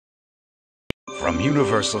From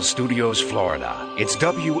Universal Studios, Florida, it's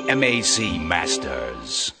WMAC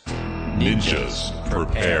Masters. Ninjas,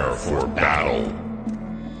 prepare for battle.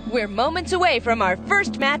 We're moments away from our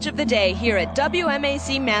first match of the day here at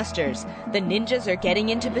WMAC Masters. The Ninjas are getting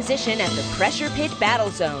into position at the Pressure Pit Battle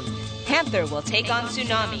Zone. Panther will take on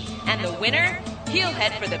Tsunami, and the winner, he'll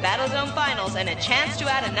head for the Battle Zone Finals and a chance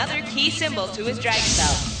to add another key symbol to his Dragon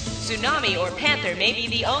Belt. Tsunami or Panther may be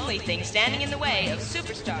the only thing standing in the way of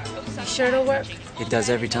Superstar. You sure it'll work? It does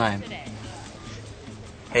every time.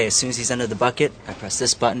 Hey, as soon as he's under the bucket, I press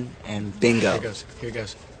this button, and bingo. Here it goes. Here it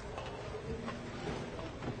goes.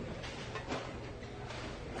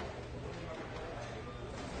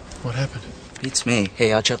 What happened? Beats me.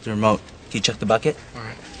 Hey, I'll check the remote. Can you check the bucket? All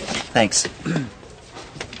right. Thanks.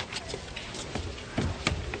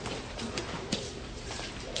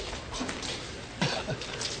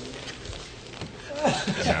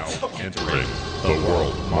 Now entering the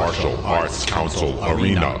World Martial Arts Council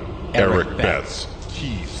Arena, Eric Betts.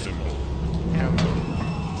 Key symbol. Panther.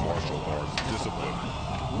 Martial arts discipline.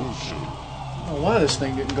 Wushu. I don't know why this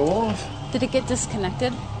thing didn't go off. Did it get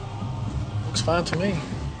disconnected? Looks fine to me.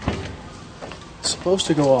 It's supposed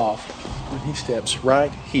to go off when he steps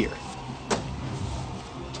right here.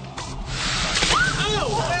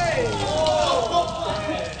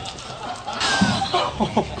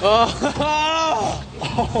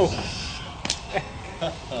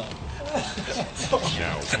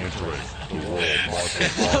 Now entering the World Martial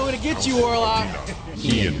Arts I'm gonna get you, Warlock.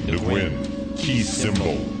 Ian the Win. Key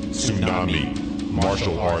symbol. Tsunami.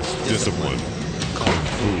 Martial arts discipline. Kung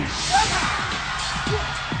Fu.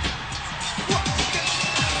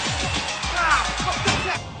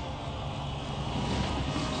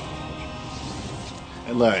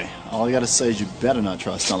 Hey Larry, all I gotta say is you better not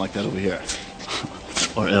try to sound like that over here.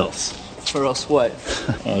 Or else. Or else what?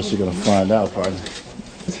 Oh, you're gonna find out, partner.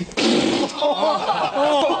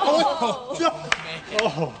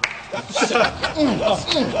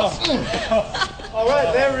 All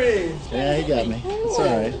right, Larry. Yeah, he got me. It's all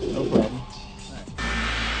right. No problem.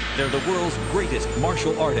 They're the world's greatest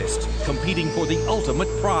martial artists competing for the ultimate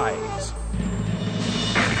prize.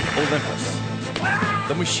 Olympus,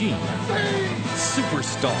 the Machine,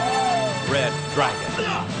 Superstar, Red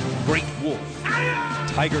Dragon, Great Wolf,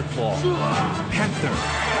 Tiger Claw, Panther,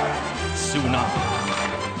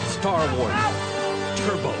 Tsunami, Star Warrior,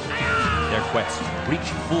 Turbo. Their quest, reach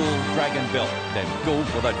full Dragon Belt, then go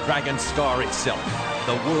for the Dragon Star itself.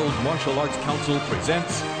 The World Martial Arts Council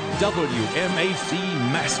presents WMAC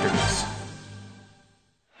Masters.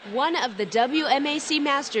 One of the WMAC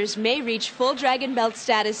Masters may reach full Dragon Belt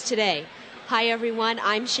status today. Hi everyone,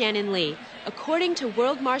 I'm Shannon Lee. According to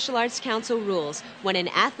World Martial Arts Council rules, when an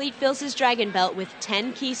athlete fills his Dragon Belt with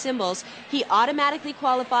 10 key symbols, he automatically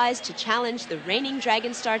qualifies to challenge the reigning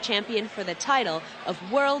Dragon Star champion for the title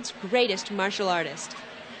of World's Greatest Martial Artist.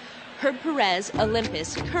 Herb Perez,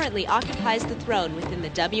 Olympus, currently occupies the throne within the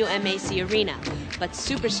WMAC arena, but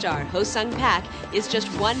superstar Ho-Sung Pak is just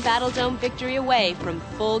one Battle Dome victory away from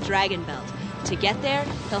full Dragon Belt. To get there,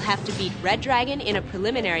 he'll have to beat Red Dragon in a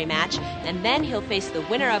preliminary match, and then he'll face the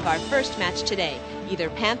winner of our first match today,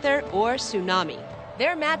 either Panther or Tsunami.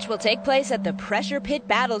 Their match will take place at the Pressure Pit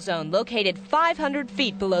Battle Zone, located 500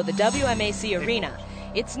 feet below the WMAC arena.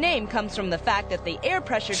 Its name comes from the fact that the air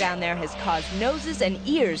pressure down there has caused noses and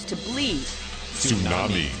ears to bleed.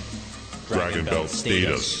 Tsunami. Dragon Belt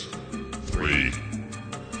status. 3.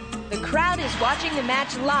 The crowd is watching the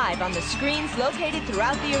match live on the screens located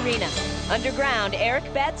throughout the arena. Underground,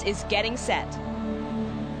 Eric Betts is getting set.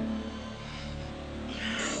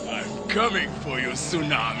 I'm coming for you,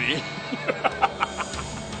 Tsunami.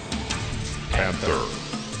 Panther.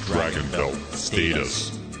 Dragon Belt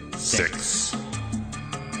status. 6.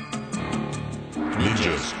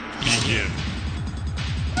 Ninjas, begin.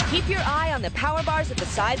 Keep your eye on the power bars at the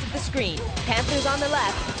sides of the screen. Panther's on the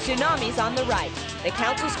left, Tsunami's on the right. The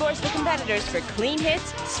council scores the competitors for clean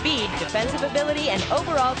hits, speed, defensive ability, and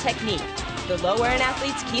overall technique. The lower an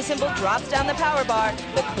athlete's key symbol drops down the power bar,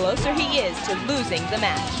 the closer he is to losing the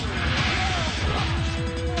match.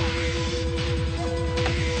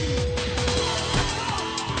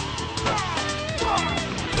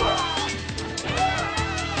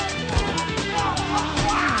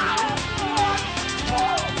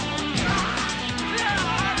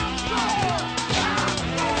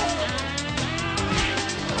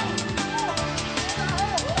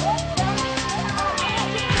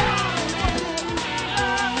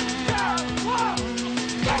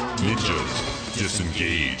 Ninjas,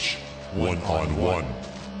 disengage. One-on-one.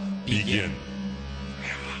 Begin.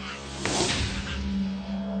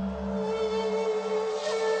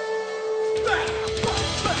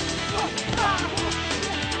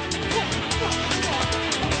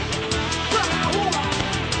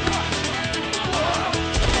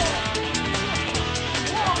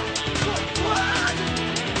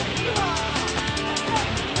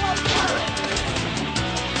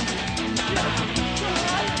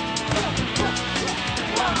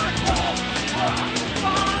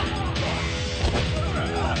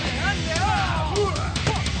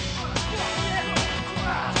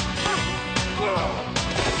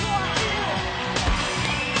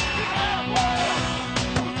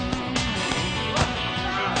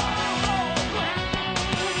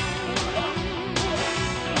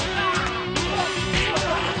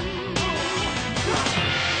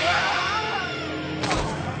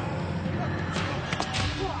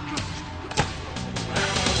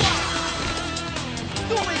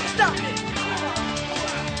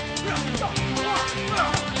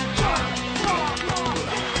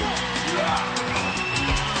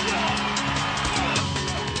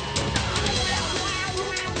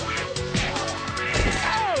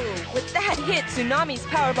 hit, Tsunami's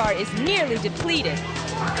power bar is nearly depleted.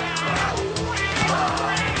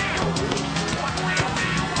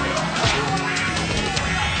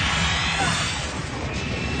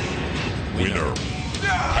 Winner,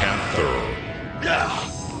 Panther.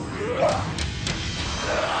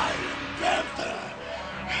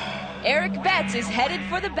 Eric Betts is headed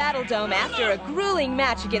for the Battle Dome after a grueling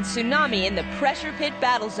match against Tsunami in the Pressure Pit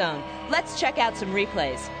Battle Zone. Let's check out some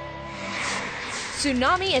replays.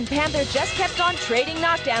 Tsunami and Panther just kept on trading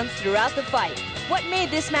knockdowns throughout the fight. What made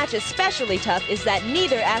this match especially tough is that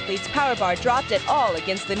neither athlete's power bar dropped at all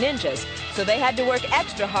against the ninjas, so they had to work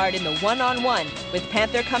extra hard in the one-on-one, with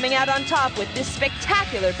Panther coming out on top with this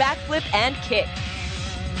spectacular backflip and kick.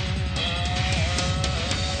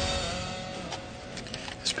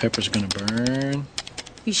 This pepper's gonna burn.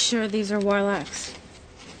 You sure these are Warlocks?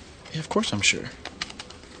 Yeah, of course I'm sure.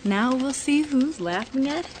 Now we'll see who's laughing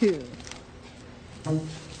at who.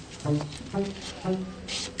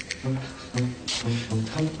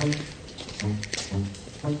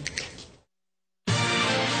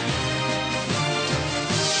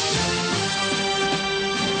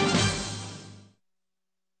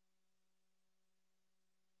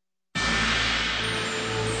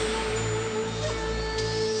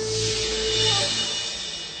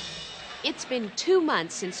 It's been 2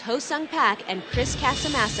 months since Ho Sung Pak and Chris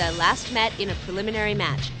Casamassa last met in a preliminary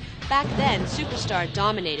match. Back then, Superstar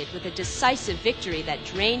dominated with a decisive victory that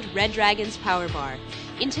drained Red Dragon's power bar.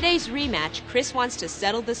 In today's rematch, Chris wants to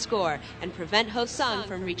settle the score and prevent Ho Sung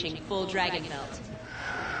from reaching full Dragon Belt.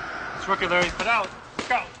 It's rookie Larry, put out.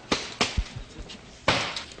 Go.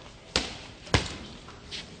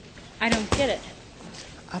 I don't get it.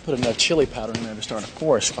 I put enough chili powder in there to start a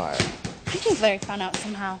forest fire. I think Larry found out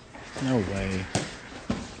somehow. No way.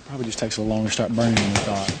 Probably just takes a little longer to start burning than we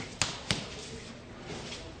thought.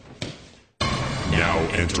 Now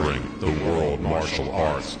entering the World Martial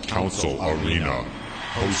Arts Council Arena,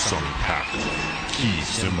 Ho Sung Pak, key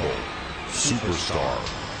symbol, superstar,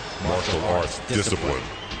 martial arts discipline,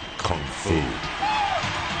 Kung Fu.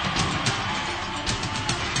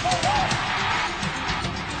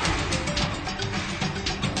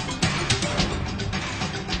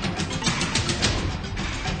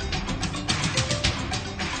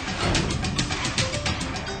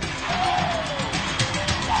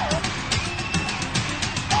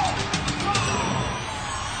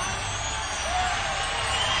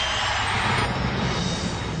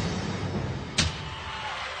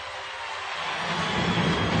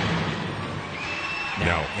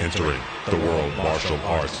 Now entering the World Martial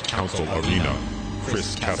Arts Council Arena,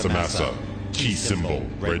 Chris Casamassa, key symbol,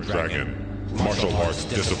 Red Dragon, martial arts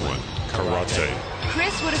discipline, Karate.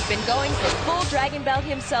 Chris would have been going for full Dragon Belt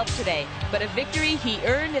himself today, but a victory he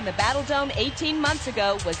earned in the Battle Dome 18 months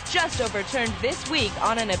ago was just overturned this week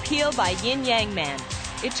on an appeal by Yin Yang Man.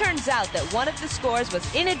 It turns out that one of the scores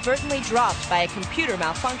was inadvertently dropped by a computer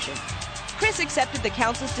malfunction. Chris accepted the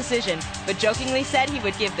council's decision, but jokingly said he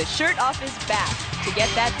would give the shirt off his back to get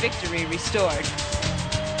that victory restored.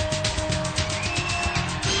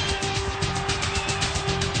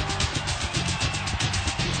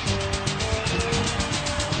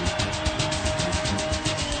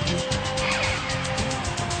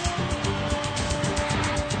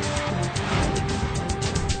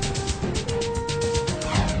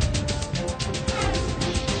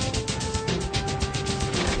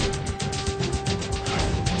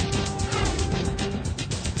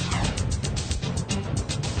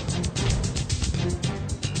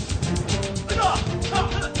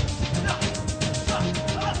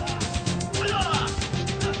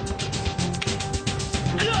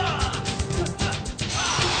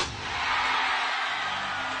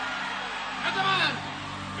 Gentlemen,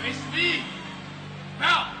 face me.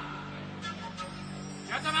 Now.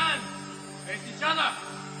 Gentlemen, face each other.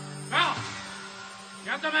 Now.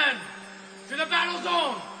 Gentlemen, to the battle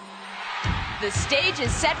zone. The stage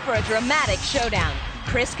is set for a dramatic showdown.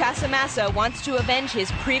 Chris Casamassa wants to avenge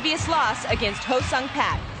his previous loss against Ho Sung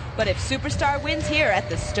Pak. But if Superstar wins here at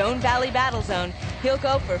the Stone Valley Battle Zone, he'll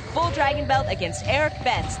go for full Dragon Belt against Eric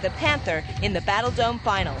Betts, the Panther, in the Battle Dome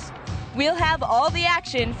Finals. We'll have all the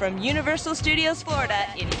action from Universal Studios Florida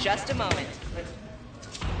in just a moment.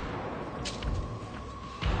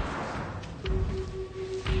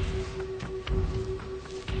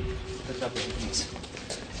 Pick up with these.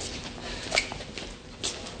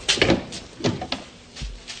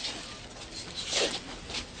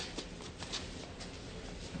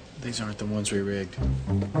 These aren't the ones we rigged.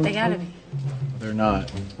 They gotta be. They're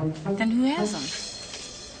not. Then who has them?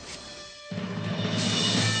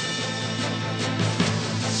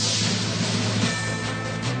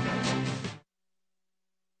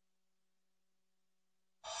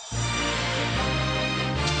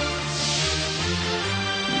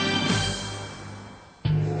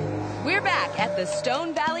 We're back at the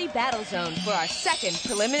Stone Valley Battle Zone for our second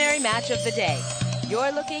preliminary match of the day.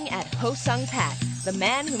 You're looking at Ho-Sung Pak, the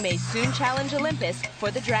man who may soon challenge Olympus for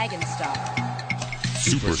the Dragon Star.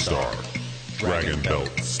 Superstar. Dragon Belt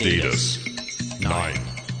status 9.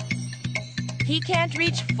 He can't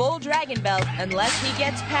reach full Dragon Belt unless he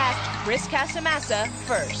gets past Chris Casamassa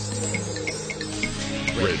first.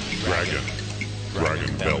 Red Dragon.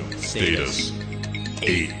 Dragon Belt status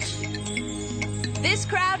 8. This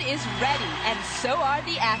crowd is ready, and so are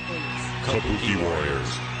the athletes. Kabuki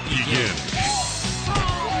Warriors, begin.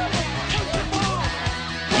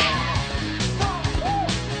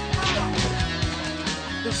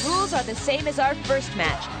 The rules are the same as our first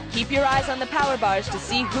match. Keep your eyes on the power bars to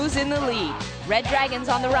see who's in the lead. Red Dragons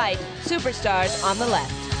on the right, Superstars on the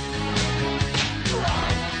left.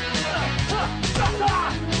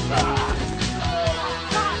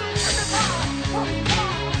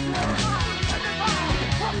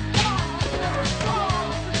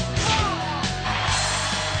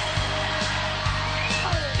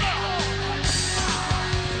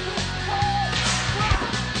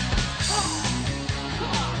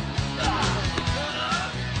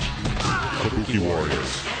 Kabuki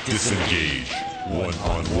Warriors, disengage.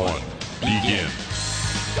 1-on-1, begin.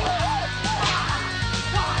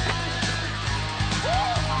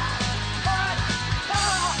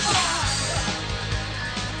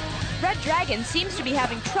 Red Dragon seems to be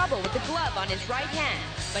having trouble with the glove on his right hand,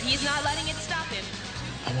 but he's not letting it stop him.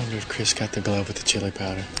 I wonder if Chris got the glove with the chili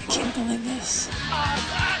powder. I can't believe this.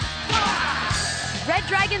 Red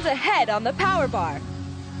Dragon's ahead on the power bar.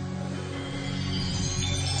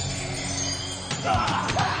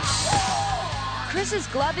 Chris's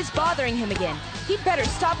glove is bothering him again. He'd better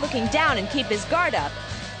stop looking down and keep his guard up.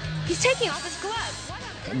 He's taking off his glove.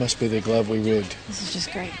 That must be the glove we rigged. This is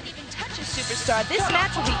just great. Even touch a Superstar, this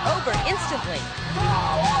match will be over instantly.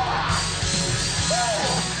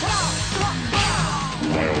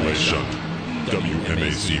 Violation.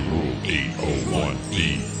 WMAC Rule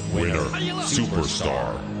 801B. Winner,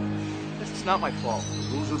 Superstar. This is not my fault.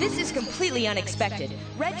 This is completely unexpected.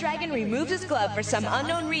 Red Dragon removes his glove for some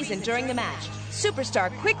unknown reason during the match.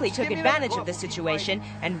 Superstar quickly took advantage of the situation,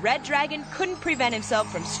 and Red Dragon couldn't prevent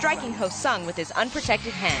himself from striking Ho-Sung with his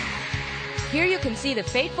unprotected hand. Here you can see the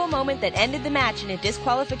fateful moment that ended the match in a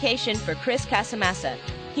disqualification for Chris Casamassa.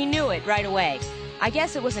 He knew it right away. I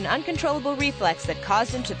guess it was an uncontrollable reflex that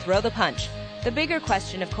caused him to throw the punch. The bigger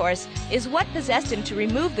question, of course, is what possessed him to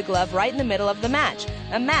remove the glove right in the middle of the match,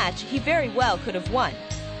 a match he very well could have won.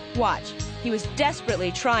 Watch. He was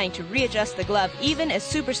desperately trying to readjust the glove even as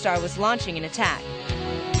Superstar was launching an attack.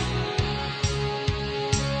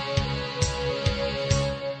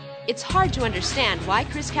 It's hard to understand why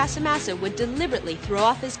Chris Casamassa would deliberately throw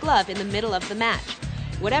off his glove in the middle of the match.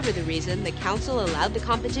 Whatever the reason, the council allowed the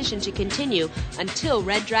competition to continue until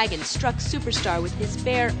Red Dragon struck Superstar with his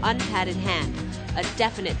bare, unpadded hand, a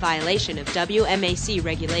definite violation of WMAC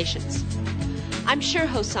regulations. I'm sure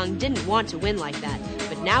Ho-Sung didn't want to win like that,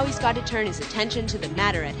 but now he's got to turn his attention to the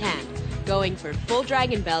matter at hand, going for full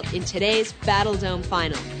Dragon Belt in today's Battle Dome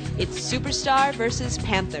final. It's Superstar versus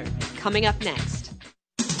Panther, coming up next.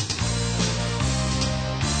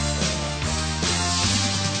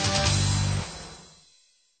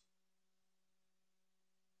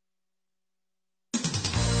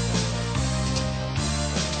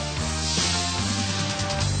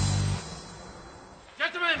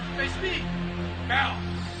 Gentlemen, face me. Bow.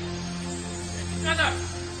 Together.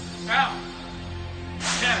 Bow.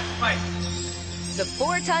 Yeah, fight. The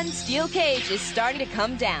 4-ton steel cage is starting to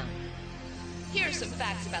come down. Here are some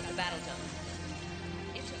facts about the Battle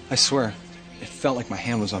Dome. I swear, it felt like my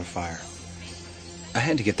hand was on fire. I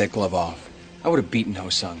had to get that glove off. I would have beaten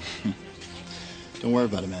Ho-Sung. Don't worry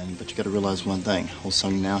about it, man, but you gotta realize one thing.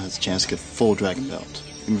 Ho-Sung now has a chance to get full Dragon Belt,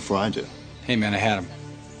 even before I do. Hey, man, I had him.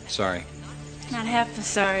 Sorry. Not half as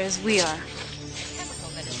sorry as we are. Chemical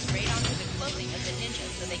that is sprayed onto the clothing of the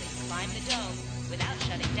ninjas so they can climb the dome without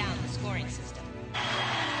shutting down the scoring system.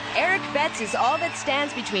 Eric Betts is all that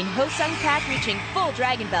stands between Ho-Sung Pak reaching full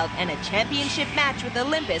Dragon Belt and a championship match with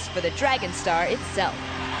Olympus for the Dragon Star itself.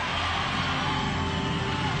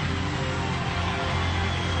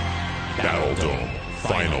 Battle Dome,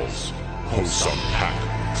 Finals. Ho-Sung Pak,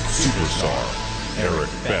 Superstar. Eric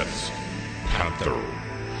Betts, Panther.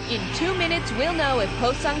 In 2 minutes, we'll know if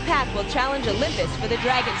Ho-Sung Pak will challenge Olympus for the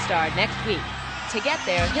Dragon Star next week. To get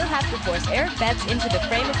there, he'll have to force Eric Betts into the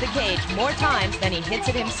frame of the cage more times than he hits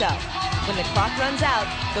it himself. When the clock runs out,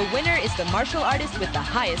 the winner is the martial artist with the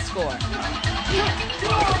highest score.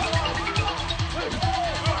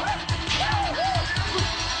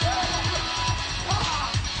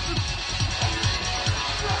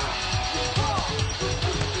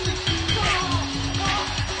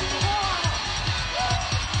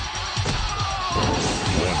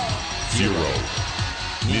 0.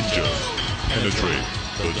 Ninjas penetrate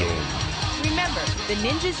the dome. Remember, the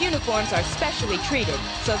ninjas' uniforms are specially treated,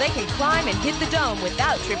 so they can climb and hit the dome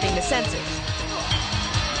without tripping the sensors.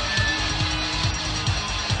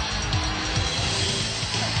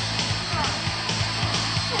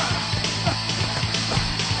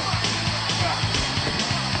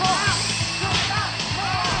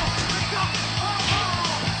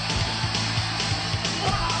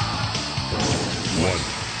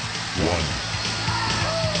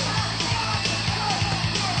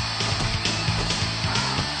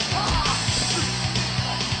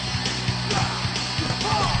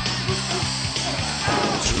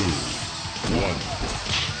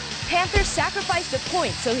 Panther sacrificed a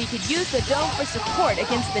point so he could use the dome for support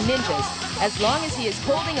against the ninjas. As long as he is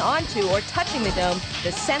holding onto or touching the dome, the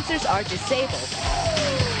sensors are disabled.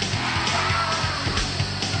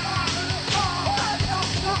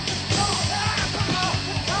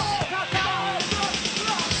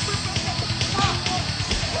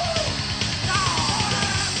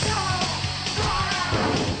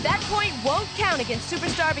 That point won't count against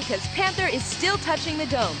Superstar because Panther is still touching the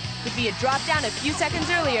dome. If he had dropped down a few seconds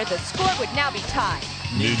earlier, the score would now be tied.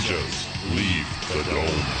 Ninjas leave the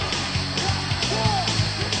dome.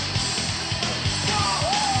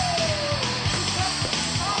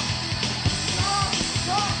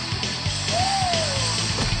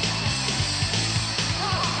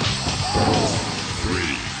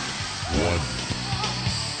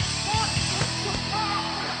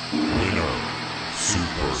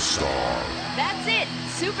 That's it!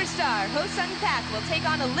 Superstar Ho Sung Pak will take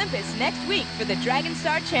on Olympus next week for the Dragon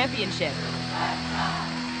Star Championship.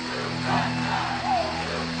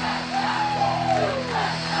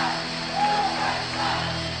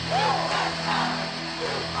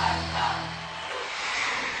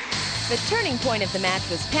 The turning point of the match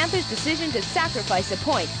was Panther's decision to sacrifice a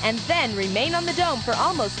point and then remain on the dome for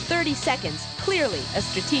almost 30 seconds. Clearly a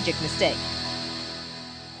strategic mistake.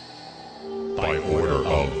 By order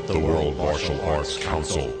of the World Martial Arts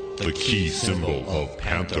Council, the key symbol of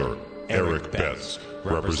Panther, Eric Betts,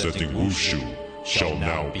 representing Wushu, shall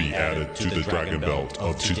now be added to the Dragon Belt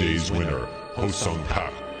of today's winner, Ho Sung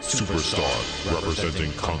Pak, Superstar,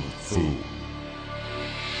 representing Kung Fu.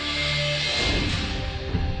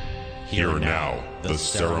 Hear now the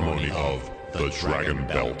ceremony of the Dragon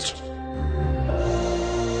Belt.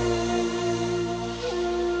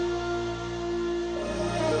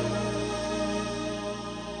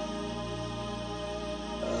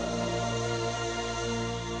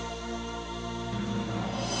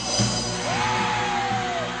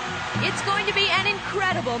 It's going to be an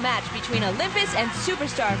incredible match between Olympus and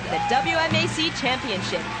Superstar for the WMAC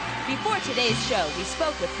Championship. Before today's show, we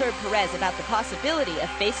spoke with Herb Perez about the possibility of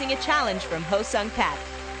facing a challenge from Ho Sung Pak.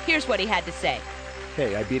 Here's what he had to say.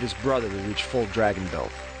 Hey, I beat his brother to reach full Dragon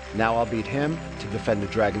Belt. Now I'll beat him to defend the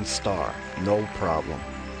Dragon Star. No problem.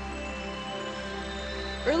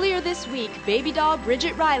 Earlier this week, baby doll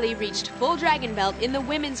Bridget Riley reached full Dragon Belt in the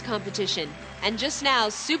women's competition. And just now,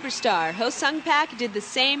 Superstar Ho Sung Pak did the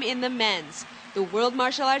same in the men's. The World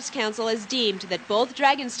Martial Arts Council has deemed that both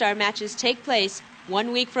Dragon Star matches take place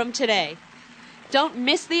 1 week from today. Don't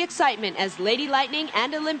miss the excitement as Lady Lightning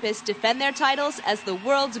and Olympus defend their titles as the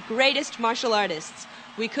world's greatest martial artists.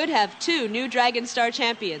 We could have 2 new Dragon Star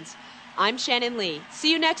champions. I'm Shannon Lee.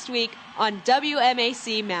 See you next week on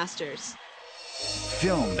WMAC Masters.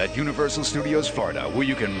 Filmed at Universal Studios Florida, where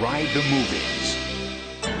you can ride the movies.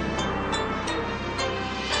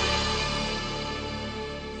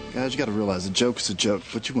 Guys, you gotta realize a joke is a joke,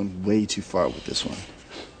 but you went way too far with this one.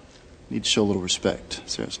 You need to show a little respect,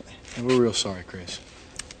 seriously. And we're real sorry, Chris.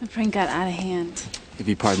 The prank got out of hand. If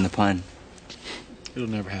you pardon the pun. It'll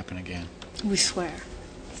never happen again. We swear.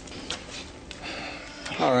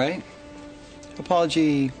 All right.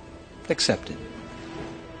 Apology accepted.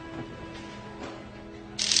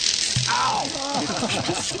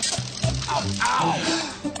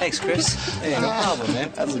 Thanks, Chris. Hey, no problem,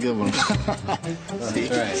 man. That's a good one. See?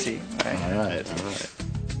 Right. See? All right.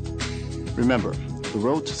 Remember, the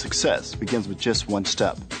road to success begins with just one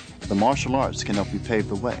step. The martial arts can help you pave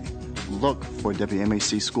the way. Look for a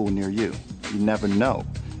WMAC school near you. You never know.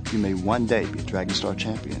 You may one day be a Dragon Star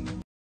champion.